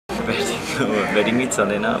batting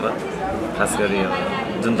चलेन अब खास गरी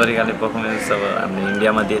अब जुन तरिकाले पर्फर्मेन्स अब हामीले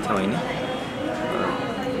इन्डियामा दिएथ्यौँ होइन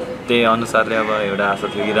त्यही अनुसारले अब एउटा आशा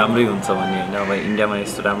थियो कि राम्रै हुन्छ भन्ने होइन अब इन्डियामा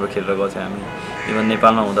यस्तो राम्रो खेलेर गएको थियो हामी इभन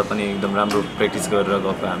नेपालमा हुँदा पनि एकदम राम्रो प्र्याक्टिस गरेर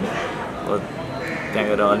गएको हामी अब त्यहाँ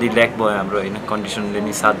गएर अलि ल्याक भयो हाम्रो होइन कन्डिसनले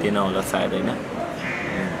नि साथ दिएन होला सायद होइन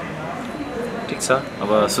ठिक छ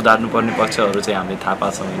अब सुधार्नुपर्ने पक्षहरू चाहिँ हामीले थाहा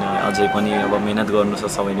पाएको छौँ होइन अझै पनि अब मेहनत गर्नु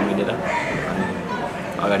छ सबैले मिलेर अनि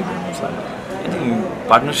अगाडि बढ्नु छ यदि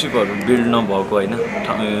पार्टनरसिपहरू बिल्ड नभएको होइन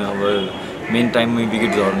अब मेन टाइममै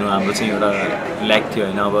विकेट झर्नु हाम्रो चाहिँ एउटा ल्याक थियो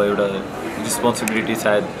होइन अब एउटा रिस्पोन्सिबिलिटी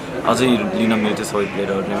सायद अझै लिन मिल्थ्यो सबै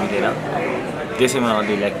प्लेयरहरूले मिलेर त्यसैमा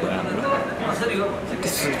अलि ल्याक भयो हाम्रो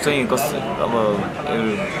त्यस्तो चाहिँ कस्तो अब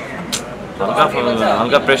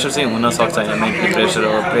हल्का प्रेसर चाहिँ हुनसक्छ होइन मेन्टली प्रेसर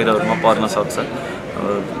अब प्लेयरहरूमा पर्न सक्छ अब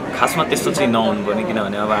खासमा त्यस्तो चाहिँ नहुनु पर्ने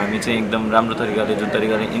किनभने अब हामी चाहिँ एकदम राम्रो तरिकाले जुन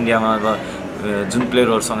तरिकाले इन्डियामा अब जुन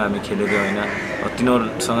प्लेयरहरूसँग हामी खेलेको होइन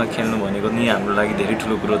तिनीहरूसँग खेल्नु भनेको नि हाम्रो लागि धेरै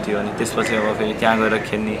ठुलो कुरो थियो अनि त्यसपछि अब फेरि त्यहाँ गएर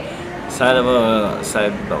खेल्ने सायद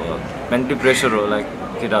अब मेन्टली प्रेसर होला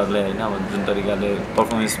केटाहरूलाई होइन अब जुन तरिकाले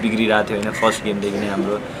पर्फर्मेन्स बिग्रिरहेको थियो होइन फर्स्ट गेमदेखि नै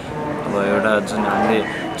हाम्रो अब एउटा जुन हामीले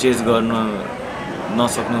चेज गर्नु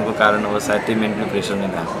नसक्नुको कारण अब सायद त्यही मेन्टली प्रेसर नै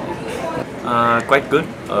भएको क्वाइट गुड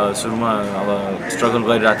सुरुमा अब स्ट्रगल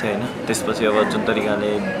गरिरहेको थियो होइन त्यसपछि अब जुन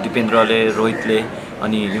तरिकाले दिपेन्द्रले रोहितले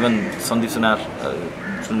अनि इभन सन्दीप सुनार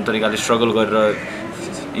जुन तरिकाले स्ट्रगल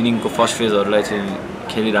गरेर इनिङको फर्स्ट फेजहरूलाई चाहिँ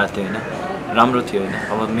खेलिरहेको थियो होइन राम्रो थियो होइन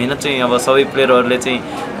अब मेहनत चाहिँ अब सबै प्लेयरहरूले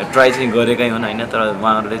चाहिँ ट्राई चाहिँ गरेकै हुन् होइन तर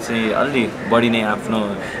उहाँहरूले चाहिँ अलि बढी नै आफ्नो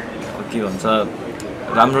के भन्छ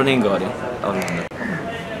राम्रो नै गरे अरूभन्दा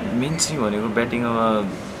मेन चाहिँ भनेको ब्याटिङ अब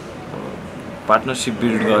पार्टनरसिप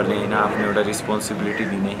बिल्ड गर्ने होइन आफ्नो एउटा रिस्पोन्सिबिलिटी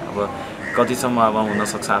दिने अब कतिसम्म अब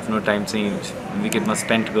हुनसक्छ आफ्नो टाइम चाहिँ विकेटमा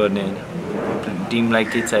स्पेन्ड गर्ने होइन टिमलाई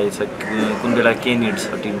के चाहिन्छ कुन बेला के निड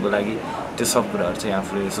छ टिमको लागि त्यो सब कुराहरू चाहिँ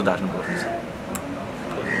आफूले सुधार्नुपर्ने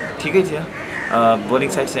छ ठिकै थियो बोलिङ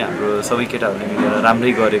साइड चाहिँ हाम्रो सबै केटाहरूले मिलेर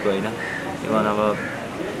राम्रै गरेको होइन इभन अब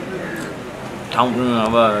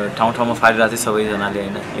ठाउँमा फालिरहेको थियो सबैजनाले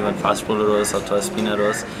होइन इभन फास्ट बोलर होस् अथवा स्पिनर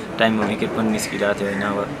होस् टाइममा विकेट पनि निस्किरहेको थियो होइन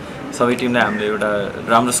अब सबै टिमलाई हामीले एउटा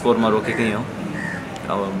राम्रो स्कोरमा रोकेकै हौँ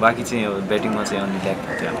अब बाँकी चाहिँ अब ब्याटिङमा चाहिँ अलि ल्याक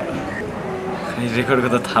थियो रेकर्डको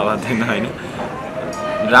त थाहा भएको थिएन होइन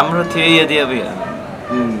राम्रो थियो यदि अब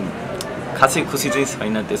खासै खुसी चाहिँ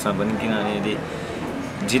छैन त्यसमा पनि किनभने यदि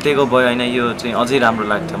जितेको भयो होइन यो चाहिँ अझै राम्रो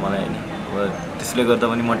लाग्थ्यो मलाई होइन अब त्यसले गर्दा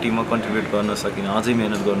पनि म टिममा कन्ट्रिब्युट गर्न सकिनँ अझै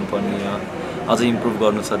मेहनत गर्नुपर्ने हो अझै इम्प्रुभ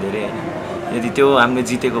गर्नु छ धेरै होइन यदि त्यो हामीले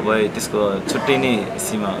जितेको भए त्यसको छुट्टै नै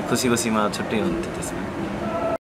सीमा खुसीको सीमा छुट्टै हुन्थ्यो त्यसमा